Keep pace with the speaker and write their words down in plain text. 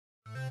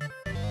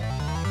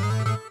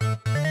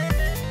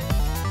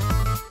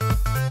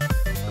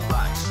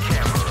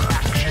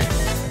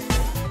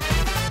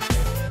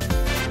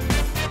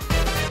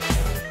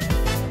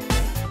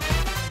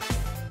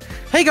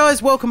Hey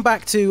guys, welcome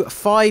back to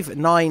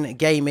 5-9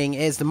 Gaming.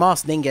 It's the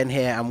Masked Ningen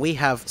here, and we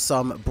have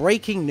some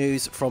breaking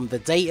news from the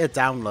data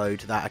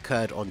download that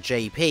occurred on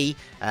JP.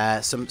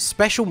 Some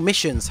special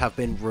missions have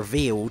been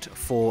revealed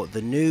for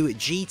the new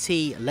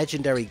GT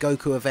Legendary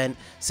Goku event.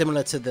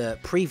 Similar to the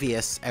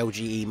previous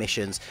LGE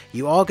missions,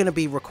 you are going to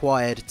be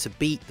required to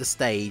beat the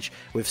stage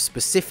with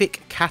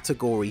specific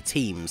category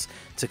teams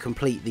to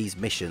complete these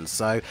missions.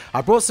 So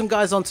I brought some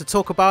guys on to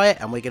talk about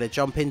it, and we're going to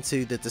jump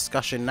into the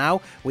discussion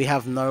now. We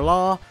have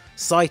Nolar,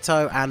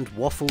 Saito, and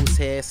Waffles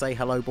here. Say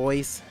hello,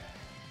 boys.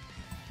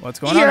 What's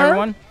going on,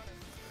 everyone?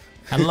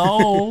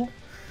 Hello.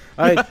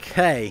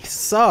 Okay,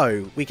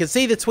 so we can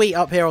see the tweet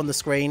up here on the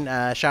screen.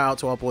 Shout out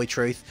to our boy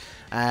Truth,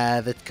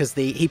 because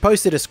he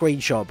posted a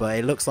screenshot, but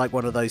it looks like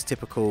one of those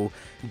typical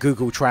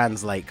Google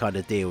Translate kind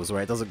of deals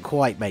where it doesn't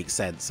quite make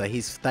sense. So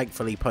he's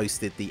thankfully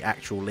posted the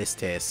actual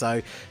list here.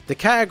 So the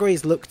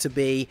categories look to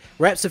be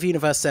Reps of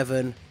Universe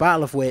 7,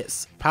 Battle of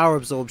Wits, Power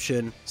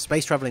Absorption,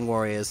 Space Traveling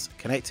Warriors,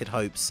 Connected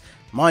Hopes,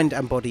 Mind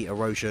and Body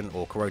Erosion,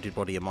 or Corroded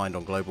Body and Mind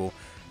on Global,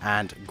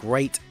 and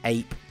Great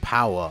Ape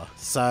Power.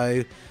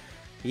 So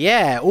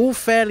yeah, all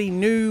fairly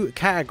new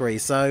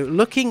categories. So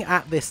looking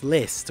at this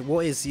list,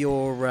 what is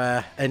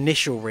your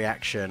initial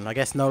reaction? I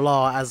guess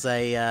Nolar, as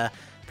a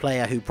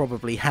player who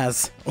probably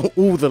has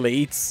all the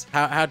leads,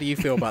 how do you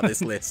feel about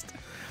this list?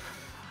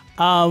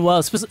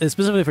 Well,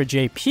 specifically for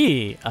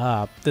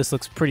JP, this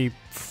looks pretty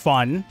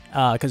fun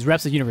because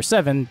Reps of Universe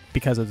 7,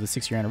 because of the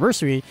 6-year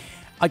anniversary,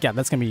 again,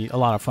 that's going to be a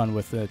lot of fun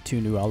with the 2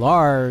 new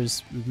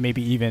LRs,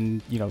 maybe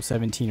even,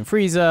 17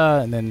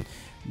 Frieza, and then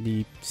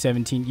the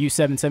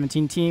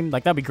U7-17 team.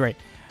 Like, that'd be great.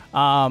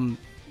 Battle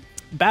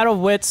of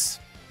Wits,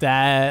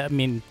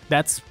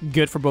 that's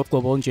good for both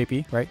Global and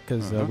JP, right?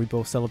 Because we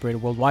both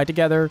celebrated worldwide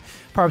together.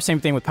 Probably same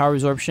thing with Power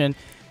Absorption.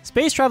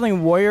 Space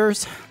Traveling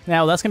Warriors,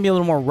 now that's going to be a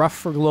little more rough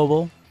for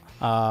Global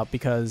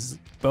because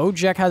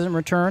Bojack hasn't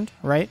returned,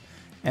 right?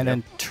 And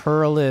then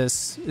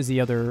Turles is the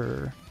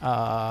other.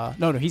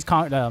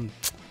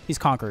 He's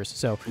Conquerors.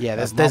 So yeah,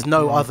 there's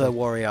no other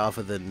warrior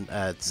other than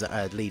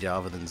leader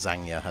other than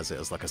Zangya has it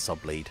as like a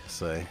sub lead.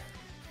 So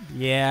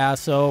yeah,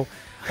 so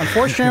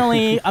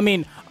unfortunately,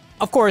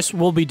 of course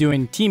we'll be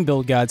doing team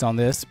build guides on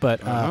this, but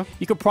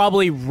you could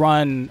probably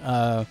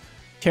run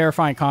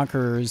Terrifying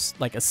Conquerors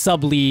like a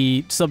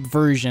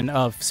subversion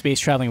of Space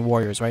Traveling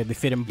Warriors, right? They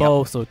fit in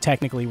both, so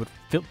technically would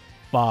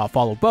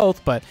follow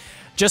both, but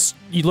just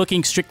you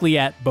looking strictly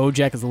at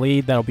Bojack as the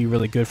lead, that'll be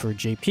really good for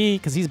JP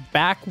because he's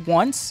back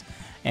once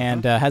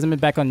and hasn't been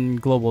back on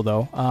Global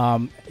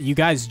though. You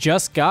guys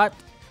just got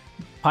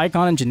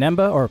PyCon and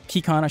Janemba, or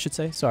Keycon I should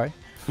say, sorry.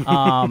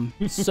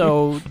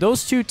 So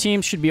those 2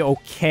 teams should be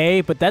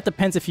okay, but that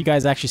depends if you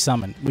guys actually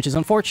summon, which is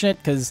unfortunate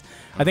because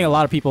I think a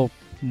lot of people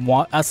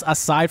want,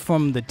 aside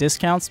from the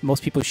discounts,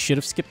 most people should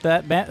have skipped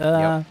that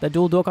that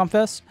dual Dokkan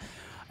Fest.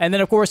 And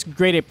then of course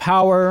Great Ape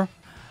Power.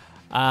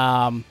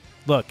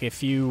 Look,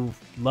 if you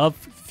love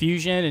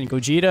Fusion and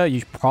Gogeta,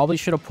 you probably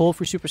should have pulled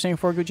for Super Saiyan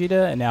 4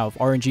 Gogeta. And now if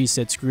RNG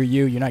said, screw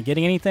you, you're not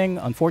getting anything.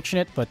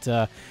 Unfortunate, but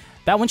that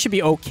one should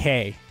be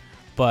okay.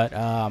 But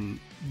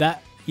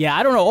yeah,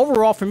 I don't know.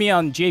 Overall, for me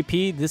on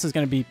JP, this is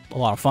going to be a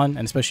lot of fun,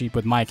 and especially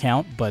with my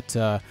account. But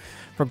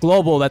for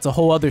Global, that's a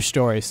whole other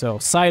story. So,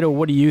 Saito,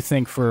 what do you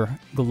think for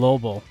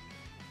Global?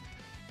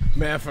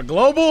 Man, for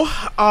Global,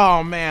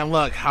 oh man,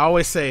 look, I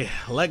always say,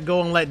 let go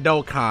and let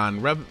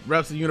Dokkan.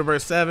 Reps of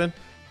Universe 7.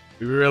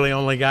 We really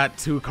only got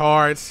 2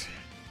 cards.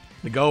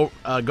 The Go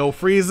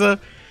Frieza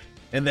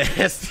and the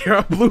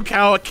S-Tier Blue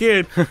Cow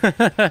Kid.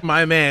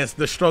 My man,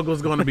 the struggle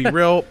is going to be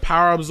real.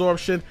 Power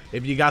Absorption.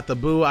 If you got the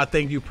Boo, I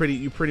think you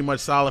pretty much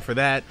solid for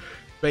that.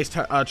 Space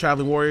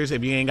Traveling Warriors.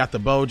 If you ain't got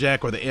the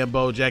Bojack or the M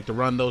Bojack to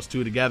run those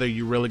 2 together,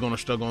 you're really going to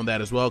struggle on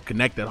that as well.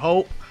 Connected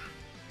Hope.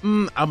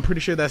 I'm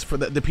pretty sure that's for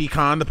the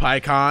Pecan, the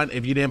PyCon.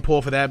 If you didn't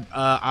pull for that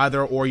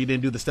either, or you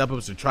didn't do the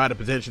step-ups to try to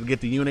potentially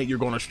get the unit, you're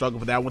going to struggle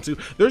for that one too.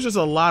 There's just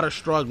a lot of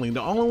struggling.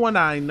 The only one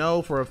I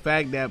know for a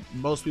fact that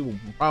most people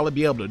will probably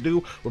be able to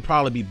do would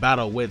probably be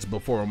Battle of Wits,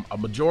 but for a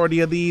majority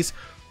of these,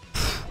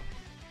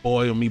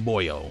 boy oh me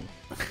boyo.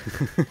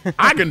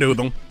 I can do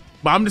them,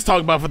 but I'm just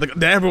talking about for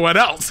the everyone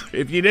else.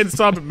 If you didn't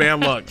stop it, man,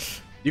 look.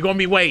 You're gonna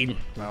be waiting.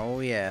 Oh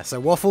yeah. So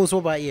Waffles,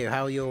 what about you?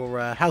 How's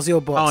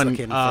your box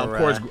looking? For, of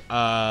course,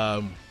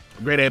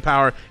 Great Ape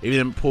Power. If you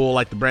didn't pull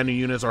like the brand new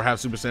units or have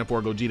Super Saiyan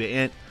 4 Gogeta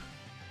Int,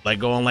 like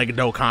going like a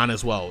Dokkan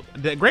as well.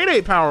 The Great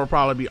Ape Power will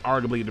probably be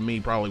arguably to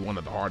me probably one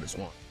of the hardest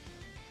ones.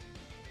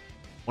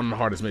 One of the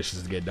hardest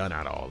missions to get done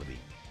out of all of these.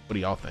 What do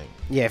y'all think?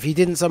 Yeah, if you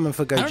didn't summon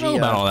for Gogeta. I don't know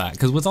about all that,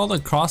 because with all the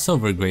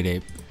crossover Great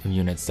Ape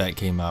units that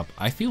came up,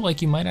 I feel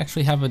like you might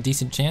actually have a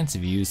decent chance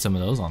if you use some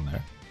of those on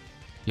there.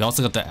 You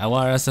also got the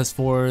LR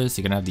SS4s.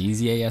 You're gonna have the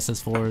EZA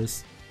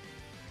SS4s.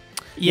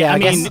 Yeah, I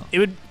mean, it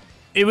would.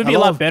 It would be a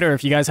lot better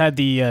if you guys had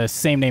the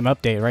same name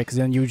update, right? Because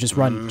then you would just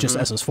run just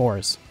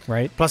SS4s,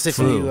 right? Plus, if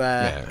you,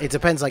 it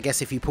depends, I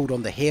guess, if you pulled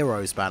on the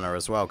Heroes banner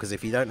as well. Because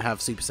if you don't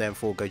have Super Saiyan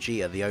 4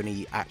 Gogeta, the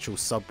only actual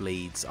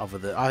sub-leads other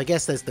than... I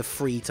guess there's the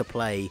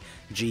free-to-play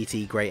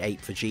GT Great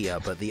 8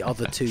 Vegeta, but the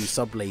other two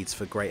sub-leads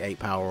for Great 8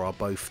 Power are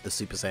both the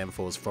Super Saiyan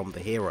 4s from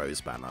the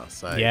Heroes banner.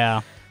 So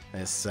yeah.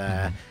 It's...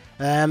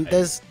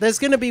 there's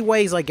going to be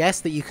ways, I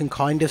guess, that you can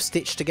kind of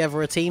stitch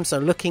together a team. So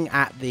looking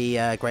at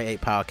the Great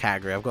 8 Power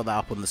category, I've got that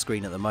up on the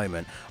screen at the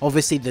moment.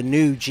 Obviously, the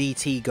new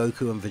GT,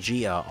 Goku, and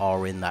Vegeta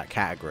are in that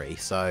category.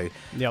 So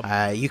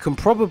you can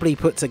probably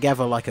put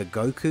together like a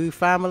Goku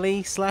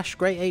family /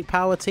 Great 8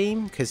 Power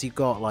team, because you've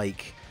got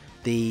like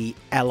the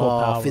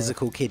LR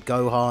Physical Kid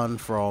Gohan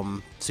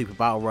from Super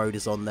Battle Road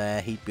is on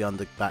there. He'd be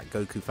under that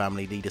Goku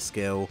family leader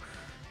skill.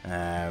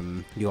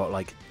 You got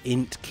like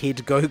Int Kid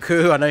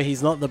Goku. I know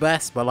he's not the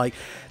best, but like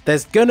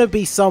there's gonna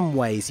be some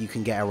ways you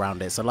can get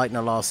around it. So like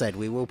Nalar said,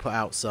 we will put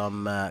out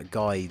some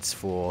guides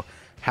for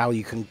how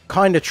you can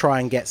kind of try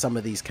and get some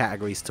of these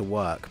categories to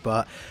work.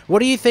 But what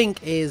do you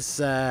think is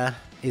the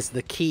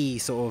key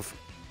sort of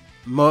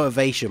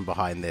motivation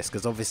behind this?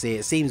 Because obviously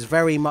it seems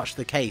very much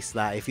the case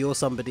that if you're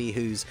somebody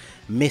who's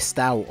missed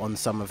out on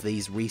some of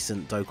these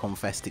recent Dokkan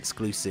Fest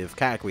exclusive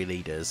category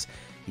leaders,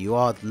 you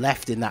are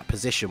left in that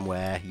position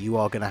where you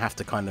are going to have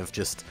to kind of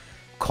just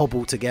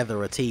cobble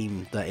together a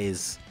team that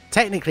is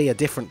technically a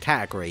different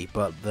category,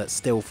 but that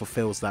still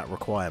fulfills that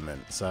requirement.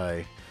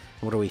 So,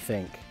 what do we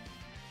think?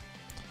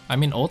 I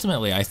mean,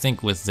 ultimately, I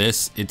think with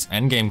this, it's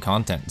endgame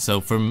content. So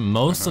for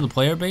most of the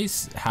player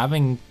base,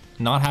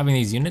 not having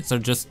these units are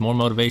just more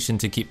motivation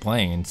to keep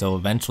playing. And so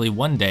eventually,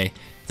 one day,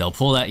 they'll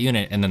pull that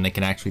unit, and then they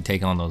can actually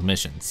take on those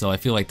missions. So I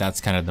feel like that's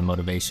kind of the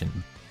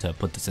motivation to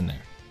put this in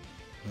there.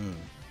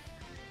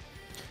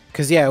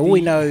 Because yeah, all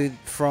we know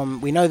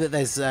that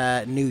there's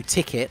new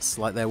tickets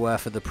like there were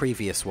for the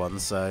previous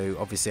ones. So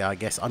obviously,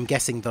 I'm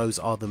guessing those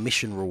are the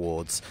mission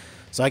rewards.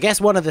 So I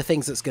guess one of the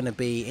things that's going to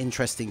be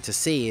interesting to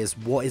see is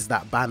what is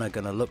that banner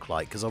going to look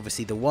like? Because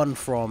obviously the one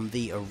from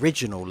the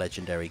original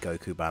Legendary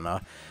Goku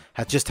banner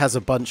just has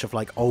a bunch of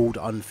like old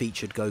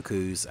unfeatured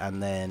Gokus,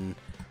 and then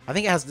I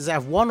think does it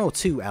have 1 or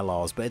 2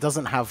 LRs, but it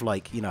doesn't have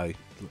like, you know,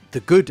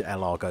 the good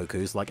LR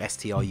Gokus like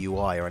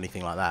STRUI or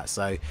anything like that.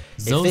 So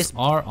those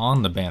are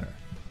on the banner.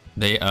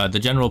 They the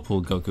general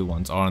pool Goku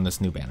ones are on this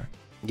new banner.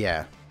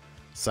 Yeah.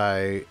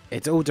 So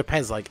it all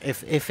depends. Like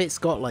if it's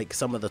got like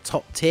some of the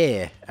top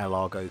tier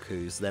LR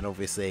Gokus, then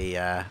obviously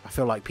I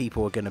feel like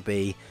people are going to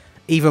be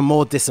even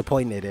more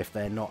disappointed if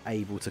they're not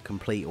able to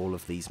complete all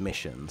of these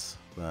missions.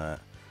 But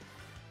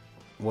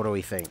what do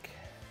we think?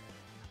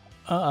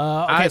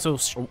 Okay, so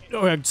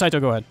Saito,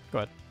 go ahead.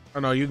 Oh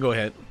no, you go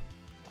ahead.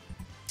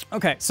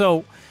 Okay,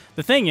 so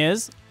the thing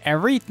is,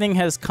 everything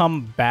has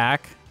come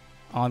back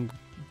on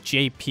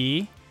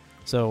JP.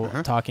 So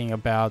talking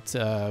about,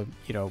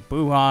 you know,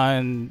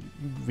 Buhan,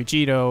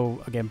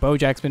 Vegito, again,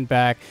 Bojack's been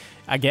back.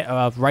 I get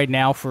right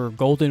now for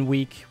Golden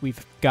Week,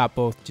 we've got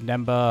both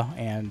Janemba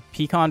and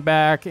Pecan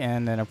back.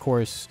 And then, of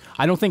course,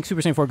 I don't think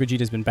Super Saiyan 4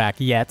 Gogeta's been back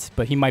yet,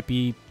 but he might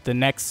be the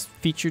next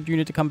featured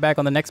unit to come back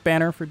on the next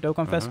banner for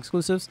Dokkan Fest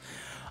exclusives.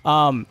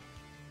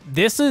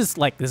 This is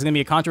going to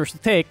be a controversial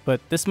take,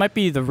 but this might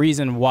be the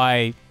reason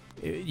why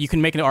you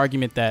can make an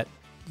argument that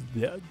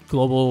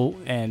Global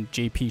and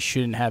JP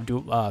shouldn't have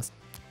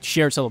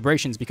shared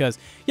celebrations, because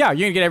yeah,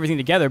 you're gonna get everything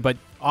together, but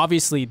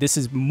obviously this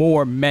is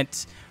more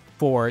meant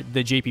for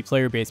the JP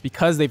player base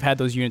because they've had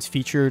those units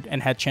featured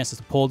and had chances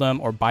to pull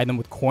them or buy them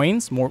with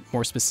coins,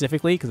 more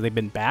specifically because they've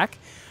been back,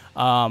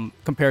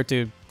 compared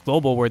to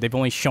Global where they've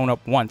only shown up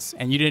once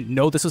and you didn't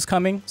know this was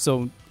coming.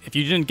 So if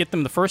you didn't get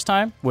them the first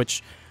time,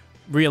 which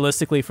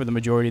realistically for the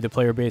majority of the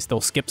player base, they'll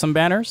skip some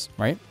banners,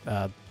 right,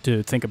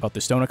 to think about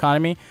the stone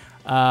economy.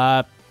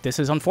 This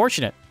is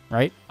unfortunate.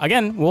 Right?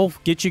 Again, we'll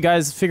get you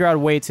guys figure out a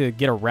way to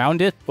get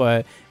around it,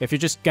 but if you're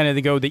just going to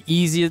go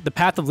the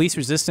path of least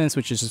resistance,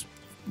 which is just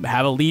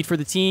have a lead for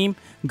the team,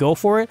 go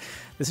for it.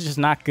 This is just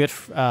not good,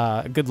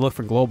 a good look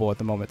for Global at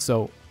the moment.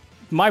 So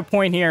my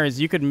point here is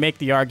you could make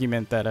the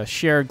argument that a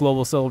shared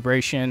Global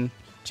celebration,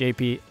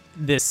 JP,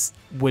 this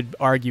would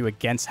argue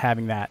against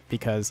having that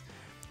because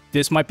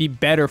this might be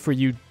better for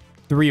you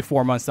 3 or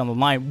 4 months down the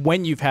line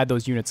when you've had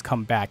those units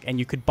come back and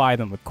you could buy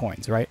them with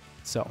coins, right?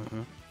 So...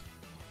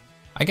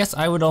 I guess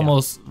I would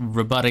almost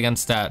rebut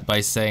against that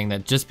by saying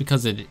that just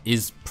because it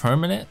is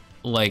permanent,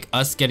 like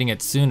us getting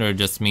it sooner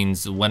just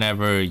means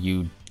whenever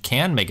you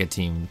can make a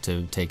team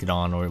to take it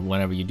on or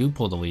whenever you do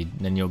pull the lead,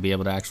 then you'll be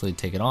able to actually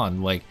take it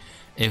on. Like,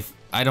 if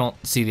I don't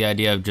see the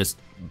idea of just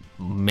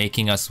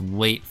making us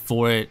wait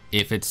for it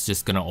if it's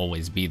just going to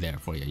always be there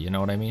for you. You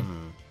know what I mean?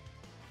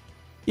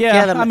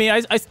 Yeah, I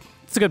mean,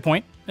 it's a good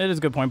point. It is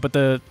a good point, but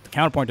the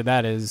counterpoint to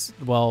that is,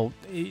 well,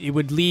 it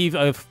would leave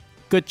a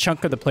good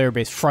chunk of the player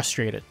base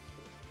frustrated.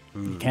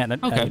 You can't.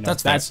 Okay,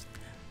 that's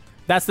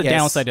the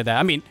downside of that.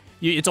 I mean,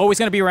 it's always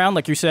going to be around,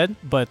 like you said,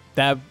 but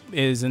that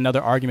is another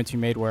argument to be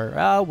made where,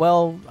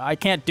 well, I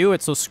can't do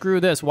it, so screw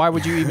this. Why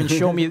would you even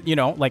show me? You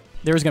know, like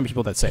there's going to be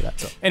people that say that.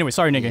 So anyway,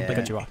 sorry, Nick, to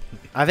cut you off.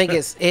 I think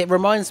it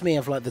reminds me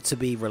of like the to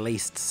be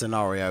released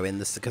scenario in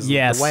this, because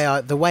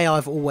the way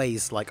I've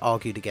always like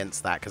argued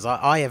against that, because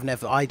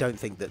I don't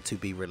think that to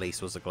be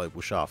released was a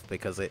global shaft,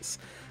 because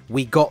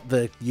we got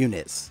the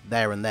units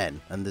there and then,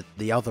 and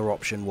the other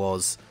option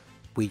was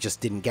we just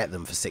didn't get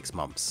them for 6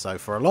 months. So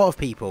for a lot of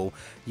people,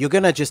 you're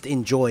gonna just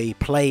enjoy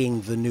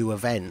playing the new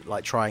event,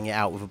 like trying it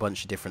out with a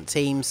bunch of different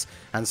teams,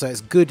 and so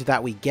it's good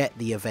that we get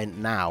the event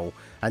now.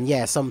 And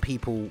yeah, some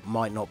people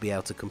might not be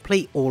able to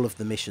complete all of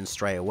the missions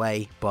straight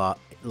away, but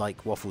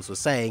like Waffles was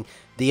saying,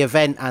 the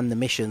event and the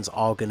missions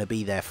are going to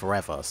be there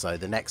forever. So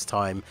the next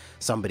time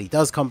somebody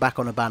does come back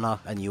on a banner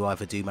and you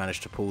either do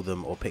manage to pull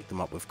them or pick them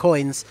up with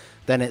coins,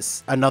 then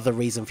it's another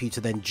reason for you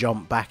to then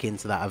jump back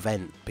into that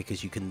event,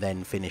 because you can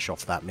then finish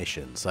off that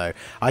mission. So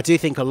I do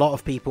think a lot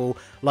of people,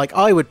 like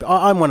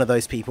I'm one of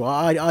those people,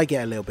 I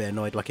get a little bit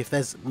annoyed, like if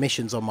there's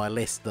missions on my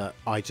list that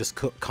I just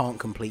can't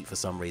complete for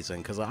some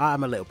reason, because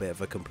I'm a little bit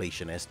of a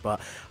completionist,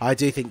 but I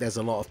do think there's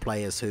a lot of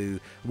players who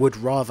would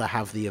rather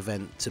have the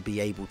event to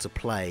be able to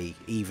play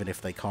even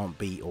if they can't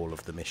beat all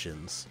of the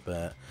missions.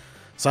 But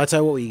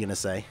Saito, what were you gonna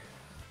say?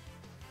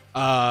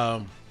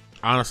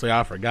 Honestly,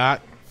 I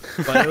forgot.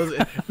 But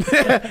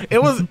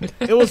it was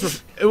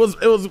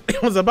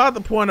about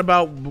the point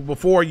about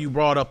before you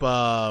brought up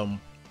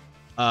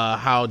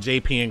how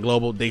JP and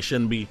Global, they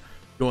shouldn't be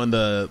doing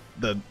the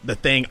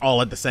thing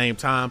all at the same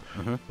time.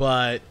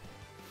 But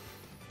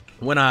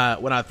when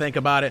I think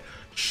about it,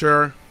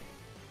 sure,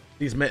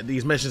 these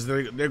missions,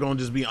 they're going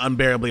to just be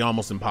unbearably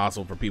almost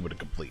impossible for people to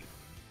complete.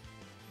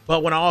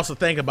 But when I also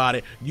think about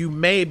it, you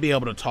may be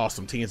able to toss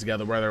some teams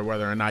together,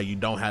 whether or not you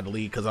don't have the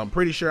lead, because I'm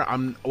pretty sure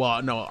I'm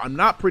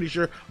not pretty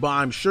sure, but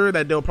I'm sure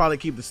that they'll probably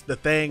keep the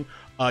thing.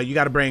 You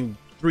got to bring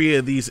 3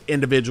 of these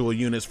individual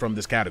units from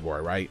this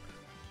category, right?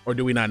 Or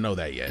do we not know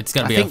that yet? It's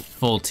gonna be a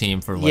full team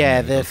for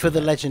for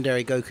the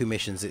Legendary Goku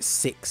missions, it's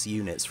 6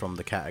 units from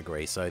the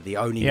category, so the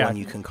only one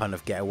you can kind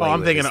of get away with.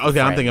 I'm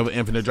thinking of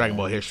Infinite Dragon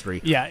Ball History.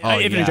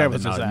 Infinite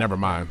Dragon Ball. Never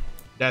mind.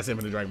 That's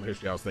Infinite Dragon Ball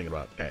History I was thinking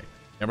about. Okay,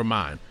 never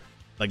mind.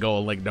 Let go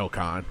of Lake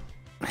Dokkan.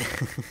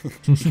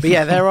 But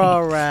yeah, there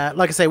are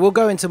like I say, we'll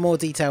go into more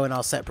detail in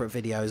our separate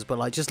videos, but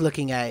like just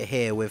looking at it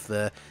here with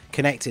the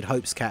Connected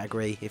Hopes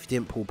category, if you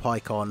didn't pull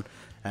Pycon,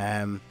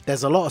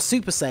 there's a lot of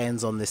Super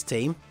Saiyans on this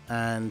team,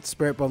 and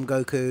Spirit Bomb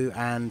Goku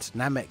and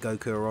Namek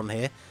Goku are on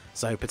here,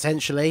 so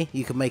potentially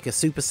you can make a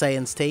Super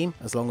Saiyans team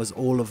as long as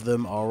all of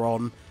them are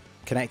on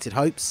Connected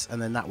Hopes,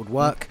 and then that would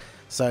work.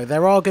 So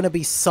there are going to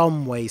be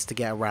some ways to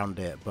get around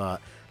it,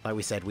 but like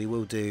we said, we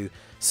will do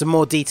some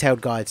more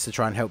detailed guides to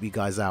try and help you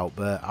guys out.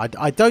 But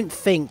I don't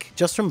think,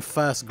 just from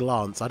first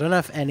glance, I don't know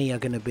if any are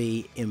going to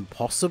be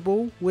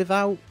impossible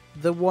without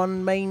the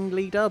one main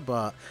leader,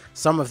 but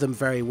some of them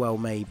very well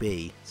may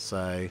be.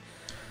 So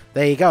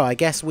there you go. I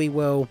guess we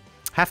will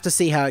have to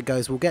see how it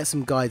goes. We'll get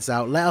some guides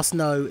out. Let us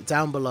know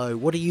down below,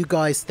 what do you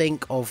guys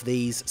think of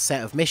these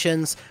set of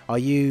missions? Are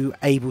you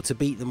able to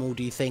beat them all,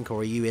 do you think,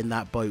 or are you in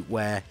that boat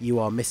where you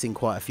are missing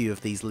quite a few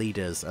of these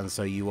leaders and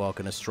so you are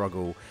going to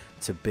struggle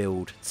to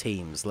build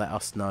teams? Let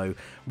us know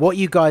what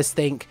you guys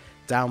think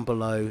down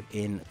below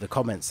in the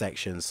comment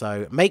section.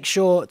 So make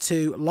sure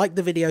to like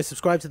the video,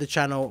 subscribe to the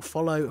channel,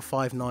 follow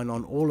 5-9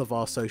 on all of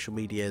our social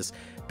medias.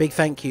 Big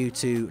thank you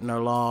to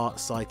Nolar,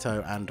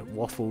 Saito and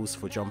Waffles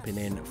for jumping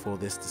in for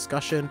this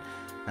discussion.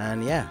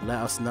 And yeah, let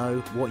us know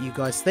what you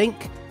guys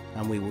think,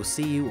 and we will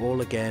see you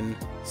all again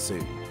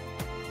soon.